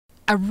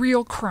A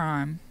real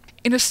crime.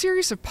 In a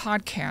series of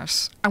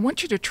podcasts, I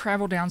want you to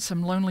travel down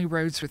some lonely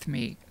roads with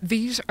me.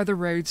 These are the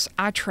roads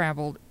I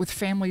traveled with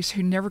families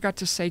who never got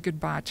to say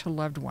goodbye to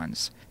loved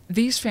ones.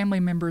 These family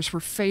members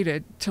were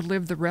fated to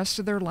live the rest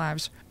of their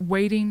lives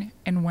waiting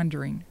and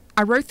wondering.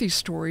 I wrote these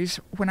stories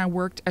when I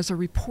worked as a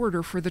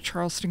reporter for the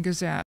Charleston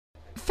Gazette.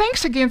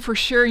 Thanks again for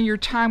sharing your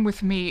time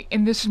with me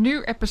in this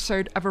new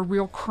episode of A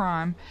Real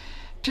Crime.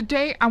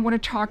 Today I want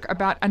to talk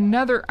about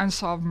another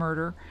unsolved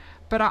murder,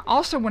 but I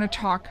also want to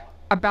talk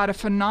about a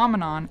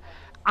phenomenon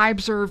I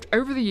observed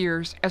over the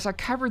years as I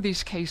covered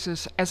these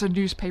cases as a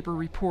newspaper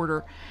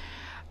reporter.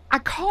 I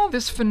call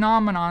this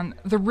phenomenon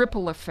the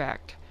ripple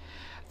effect.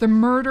 The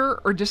murder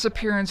or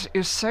disappearance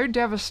is so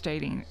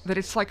devastating that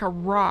it's like a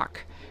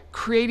rock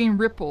creating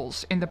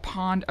ripples in the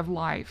pond of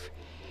life.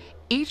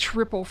 Each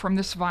ripple from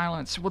this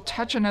violence will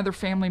touch another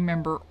family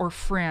member or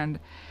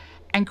friend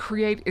and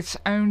create its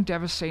own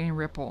devastating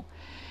ripple.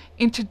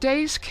 In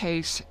today's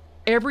case,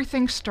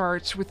 everything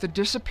starts with the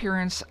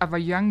disappearance of a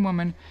young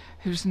woman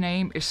whose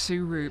name is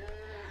Sue Roop.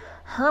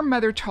 Her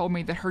mother told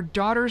me that her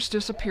daughter's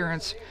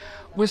disappearance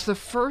was the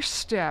first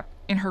step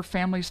in her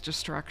family's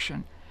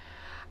destruction.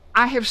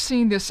 I have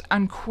seen this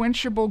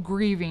unquenchable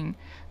grieving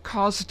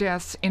cause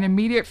deaths in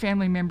immediate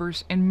family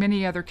members in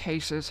many other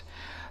cases,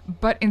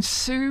 but in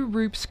Sue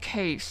Roop's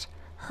case,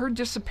 her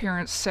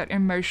disappearance set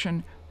in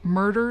motion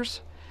murders,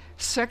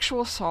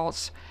 sexual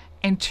assaults,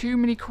 and too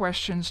many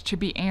questions to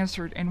be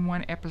answered in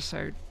one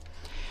episode.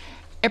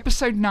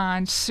 Episode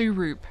 9, Sue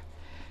Roop.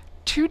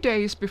 2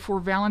 days before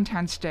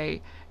Valentine's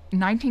Day,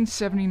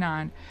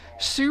 1979,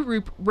 Sue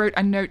Roop wrote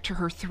a note to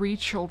her 3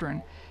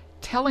 children,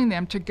 telling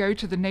them to go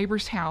to the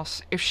neighbor's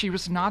house if she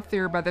was not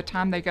there by the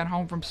time they got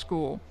home from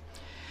school.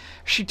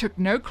 She took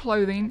no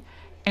clothing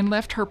and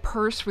left her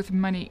purse with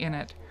money in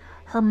it.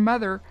 Her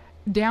mother,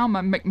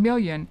 Dalma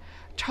McMillian,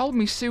 told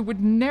me Sue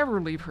would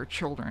never leave her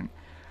children.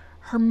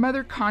 Her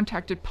mother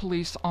contacted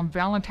police on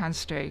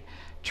Valentine's Day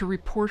to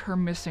report her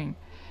missing.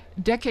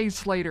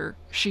 Decades later,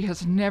 she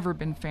has never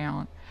been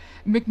found.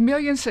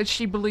 McMillian said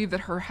she believed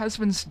that her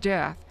husband's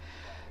death,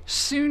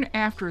 soon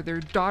after their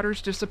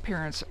daughter's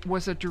disappearance,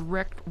 was a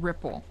direct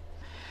ripple.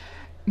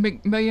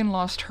 McMillian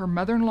lost her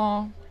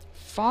mother-in-law,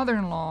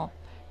 father-in-law,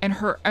 and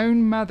her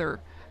own mother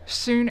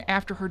soon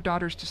after her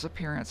daughter's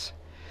disappearance.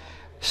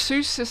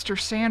 Sue's sister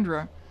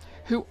Sandra,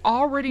 who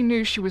already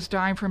knew she was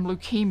dying from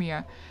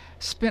leukemia,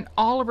 spent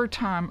all of her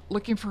time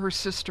looking for her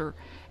sister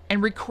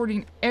and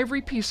recording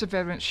every piece of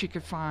evidence she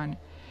could find.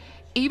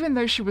 Even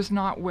though she was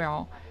not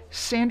well,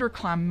 Sandra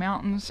climbed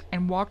mountains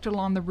and walked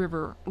along the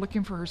river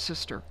looking for her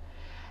sister.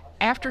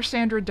 After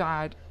Sandra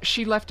died,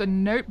 she left a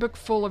notebook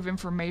full of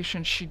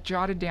information she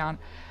jotted down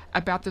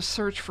about the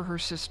search for her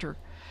sister.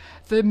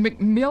 The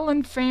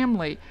McMillan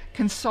family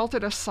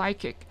consulted a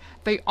psychic.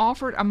 They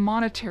offered a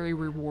monetary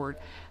reward.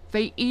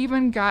 They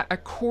even got a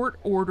court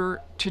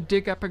order to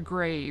dig up a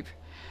grave.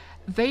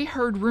 They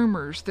heard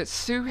rumors that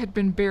Sue had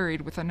been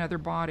buried with another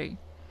body.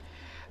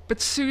 But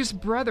Sue's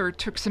brother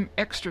took some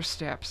extra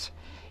steps.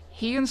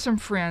 He and some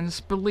friends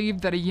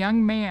believed that a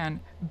young man,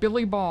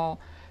 Billy Ball,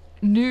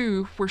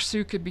 knew where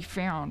Sue could be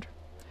found.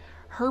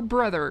 Her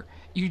brother,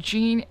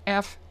 Eugene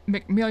F.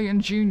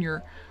 McMillian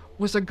Jr.,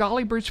 was a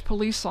Golly Bridge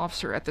police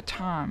officer at the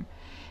time.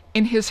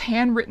 In his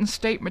handwritten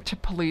statement to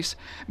police,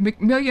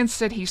 McMillian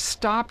said he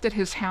stopped at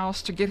his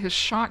house to get his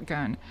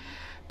shotgun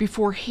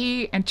before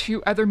he and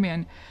 2 other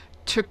men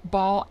took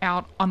Ball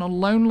out on a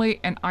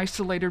lonely and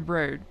isolated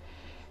road.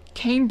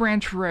 Cane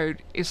Branch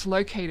Road is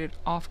located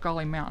off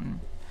Golly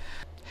Mountain.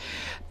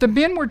 The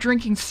men were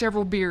drinking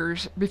several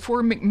beers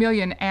before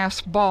McMillian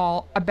asked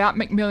Ball about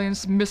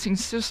McMillian's missing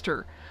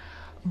sister.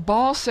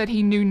 Ball said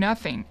he knew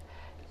nothing.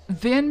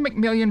 Then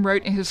McMillian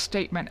wrote in his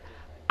statement,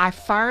 "I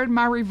fired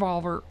my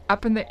revolver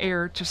up in the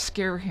air to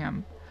scare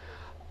him."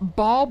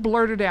 Ball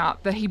blurted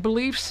out that he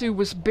believed Sue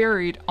was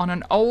buried on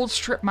an old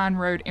strip mine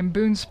road in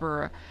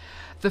Boonesboro.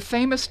 The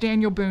famous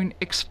Daniel Boone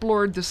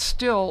explored the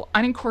still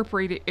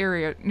unincorporated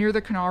area near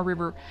the Kanawha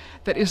River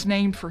that is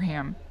named for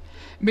him.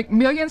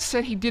 McMillian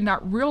said he did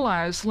not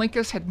realize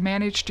Linkus had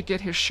managed to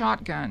get his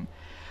shotgun.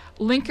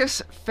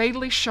 Linkus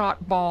fatally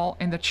shot Ball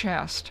in the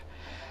chest.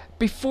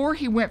 Before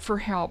he went for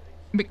help,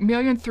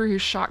 McMillian threw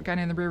his shotgun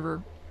in the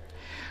river.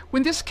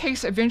 When this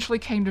case eventually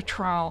came to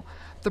trial,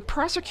 the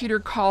prosecutor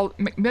called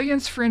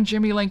McMillian's friend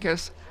Jimmy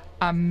Linkus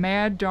a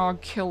mad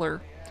dog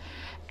killer.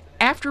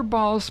 After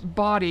Ball's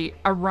body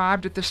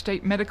arrived at the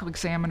state medical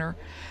examiner,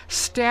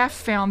 staff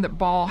found that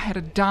Ball had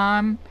a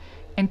dime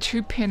and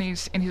 2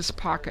 pennies in his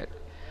pocket.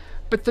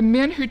 But the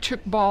men who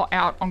took Ball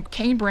out on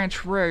Cane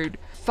Branch Road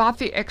thought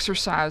the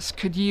exercise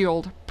could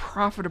yield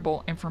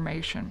profitable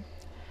information.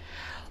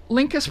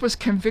 Linkus was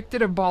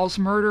convicted of Ball's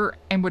murder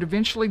and would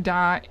eventually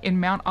die in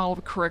Mount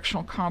Olive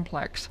Correctional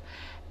Complex.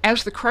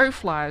 As the crow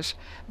flies,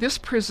 this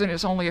prison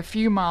is only a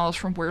few miles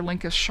from where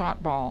Linkus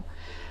shot Ball.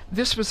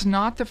 This was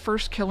not the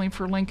first killing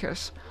for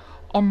Linkus.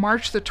 On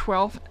March the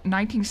 12th,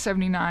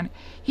 1979,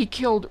 he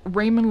killed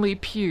Raymond Lee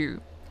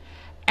Pugh.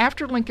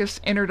 After Linkus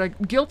entered a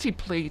guilty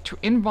plea to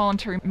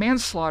involuntary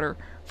manslaughter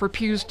for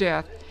Pugh's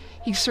death,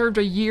 He served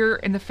a year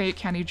in the Fayette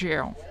County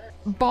Jail.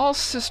 Ball's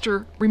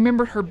sister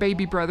remembered her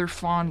baby brother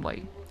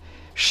fondly.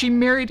 She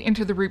married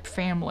into the Roop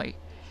family.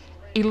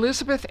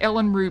 Elizabeth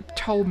Ellen Roop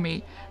told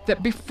me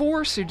that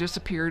before Sue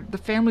disappeared, the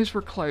families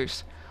were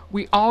close.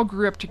 We all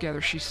grew up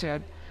together, she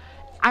said.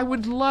 I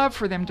would love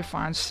for them to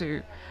find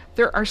Sue.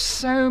 There are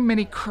so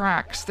many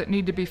cracks that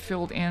need to be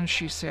filled in,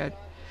 she said.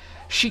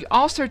 She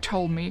also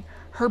told me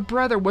her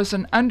brother was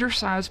an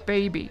undersized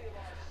baby.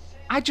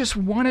 I just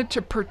wanted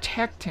to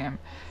protect him,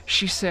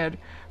 she said,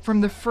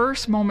 from the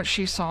first moment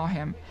she saw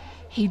him.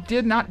 He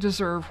did not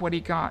deserve what he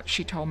got,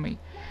 she told me.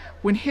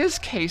 When his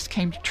case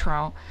came to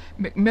trial,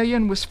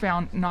 McMillian was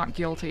found not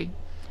guilty.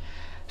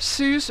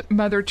 Sue's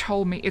mother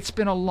told me it's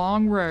been a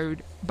long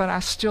road, but I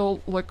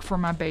still look for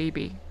my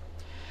baby.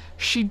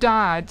 She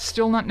died,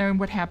 still not knowing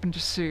what happened to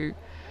Sue.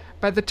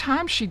 By the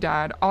time she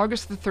died,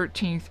 August the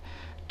 13th,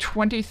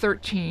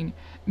 2013,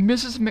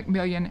 Mrs.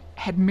 McMillian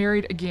had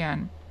married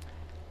again.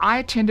 I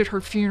attended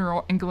her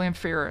funeral in Glen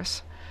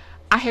Ferris.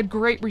 I had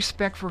great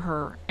respect for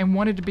her and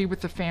wanted to be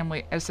with the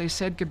family as they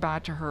said goodbye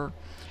to her.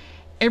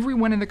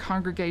 Everyone in the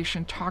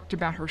congregation talked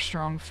about her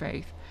strong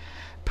faith.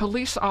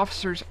 Police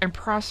officers and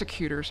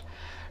prosecutors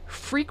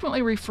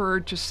frequently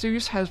referred to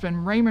Sue's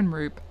husband, Raymond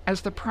Roop,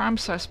 as the prime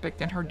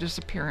suspect in her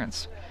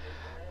disappearance.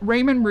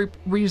 Raymond Roop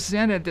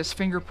resented this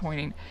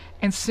finger-pointing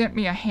and sent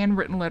me a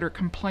handwritten letter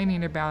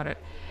complaining about it.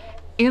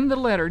 In the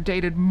letter,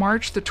 dated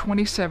March the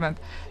 27th,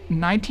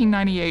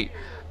 1998,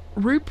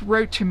 Roop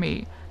wrote to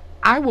me,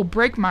 I will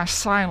break my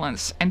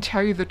silence and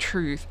tell you the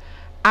truth.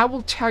 I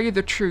will tell you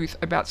the truth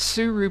about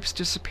Sue Roop's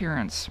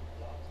disappearance.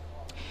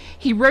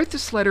 He wrote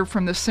this letter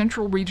from the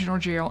Central Regional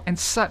Jail in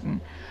Sutton,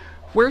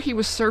 where he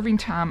was serving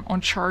time on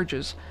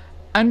charges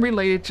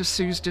unrelated to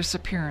Sue's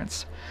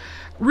disappearance.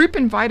 Roop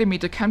invited me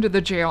to come to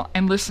the jail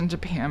and listen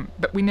to him,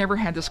 but we never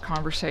had this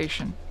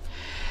conversation.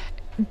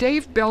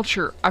 Dave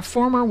Belcher, a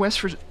former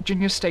West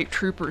Virginia state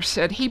trooper,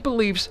 said he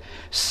believes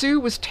Sue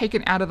was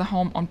taken out of the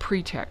home on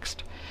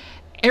pretext.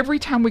 Every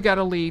time we got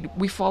a lead,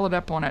 we followed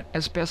up on it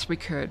as best we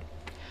could.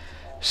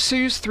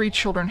 Sue's 3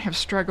 children have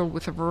struggled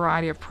with a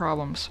variety of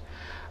problems.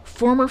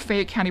 Former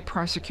Fayette County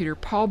prosecutor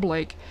Paul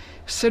Blake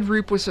said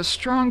Roop was a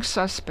strong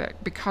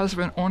suspect because of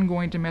an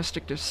ongoing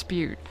domestic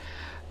dispute,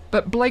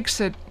 but Blake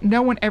said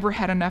no one ever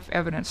had enough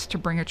evidence to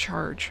bring a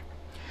charge.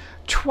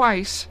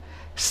 Twice,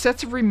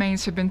 sets of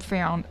remains have been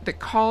found that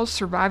caused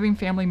surviving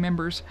family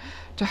members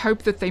to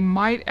hope that they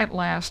might at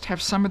last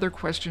have some of their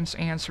questions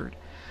answered,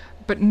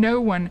 but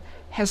no one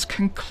has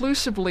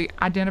conclusively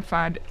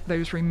identified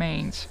those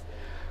remains.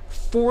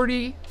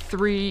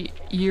 43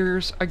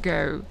 years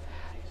ago,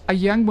 a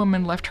young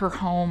woman left her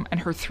home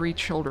and her 3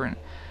 children.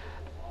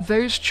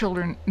 Those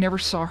children never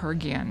saw her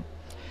again.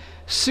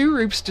 Sue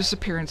Roop's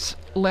disappearance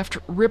left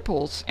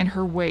ripples in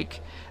her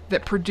wake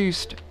that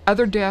produced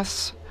other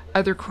deaths,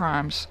 other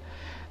crimes.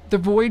 The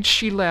void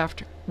she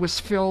left was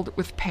filled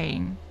with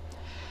pain.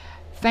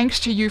 Thanks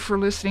to you for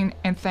listening,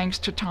 and thanks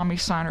to Tommy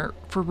Siner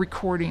for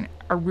recording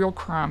A Real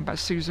Crime by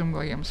Susan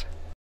Williams.